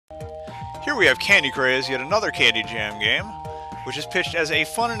Here we have Candy Craze, yet another Candy Jam game, which is pitched as a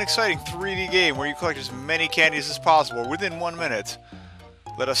fun and exciting 3D game where you collect as many candies as possible within 1 minute.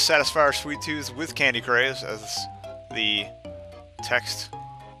 Let us satisfy our sweet tooth with Candy Craze, as the text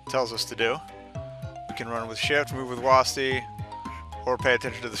tells us to do. We can run with Shift, move with WASD, or pay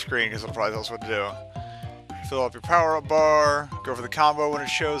attention to the screen because it'll probably tell us what to do. Fill up your power-up bar, go for the combo when it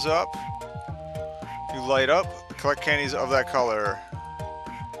shows up. You light up, collect candies of that color.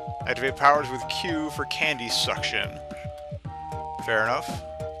 Activate powers with Q for candy suction. Fair enough.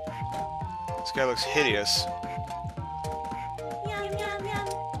 This guy looks hideous.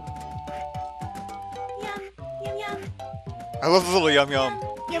 I love the little yum yum.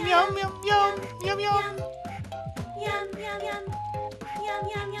 Yum yum yum yum yum yum.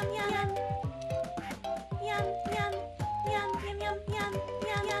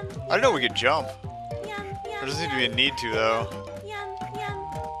 I didn't know we could jump. There doesn't seem to be a need to though.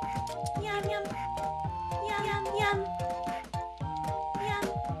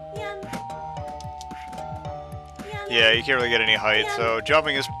 Yeah, you can't really get any height, so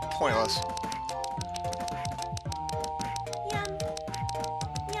jumping is pointless.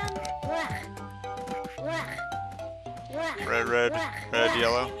 Red, red, red,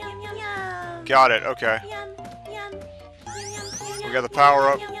 yellow. Got it, okay. We got the power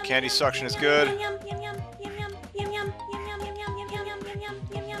up. Candy suction is good.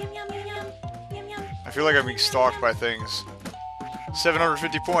 I feel like I'm being stalked by things.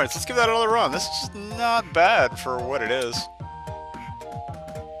 750 points. Let's give that another run. This is not bad for what it is.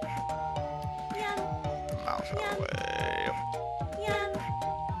 Mouse out of the way.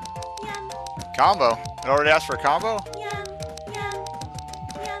 Combo. It already asked for a combo?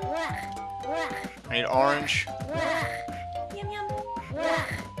 I need orange.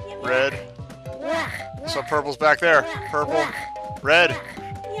 Red. So purple's back there. Purple. Red.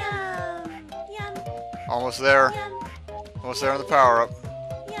 Almost there. Almost there on the power-up.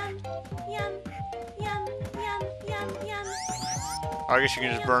 I guess you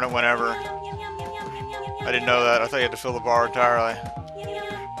can just burn it whenever. I didn't know that. I thought you had to fill the bar entirely.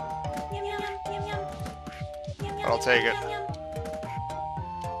 But I'll take it.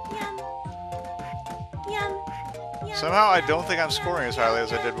 Somehow I don't think I'm scoring as highly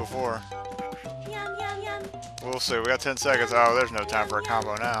as I did before. We'll see. We got 10 seconds. Oh, there's no time for a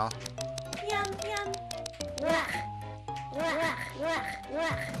combo now.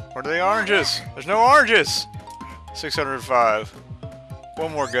 Where are the oranges? There's no oranges! 605.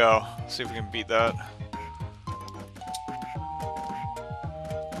 One more go. See if we can beat that.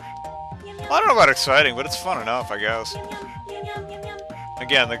 Well, I don't know about exciting, but it's fun enough, I guess.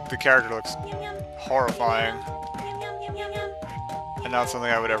 Again, the character looks horrifying. And not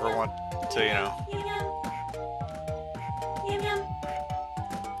something I would ever want to, you know.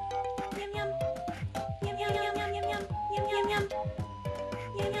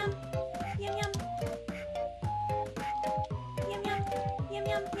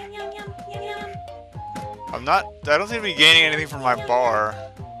 I don't seem to be gaining anything from my bar,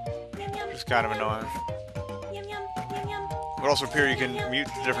 which is kind of annoying. It would also appear you can mute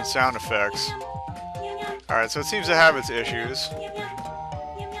the different sound effects. Alright, so it seems to have its issues.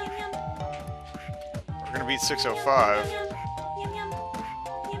 We're gonna beat 605.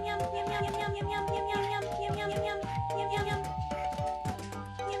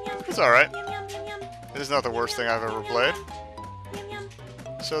 It's alright. It is not the worst thing I've ever played.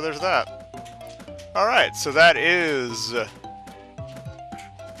 So there's that. Alright, so that is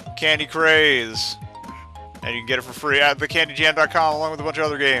Candy Craze. And you can get it for free at thecandyjam.com along with a bunch of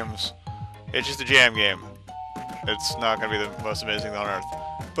other games. It's just a jam game. It's not going to be the most amazing thing on earth.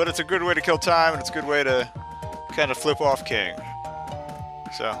 But it's a good way to kill time, and it's a good way to kind of flip off King.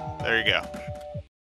 So, there you go.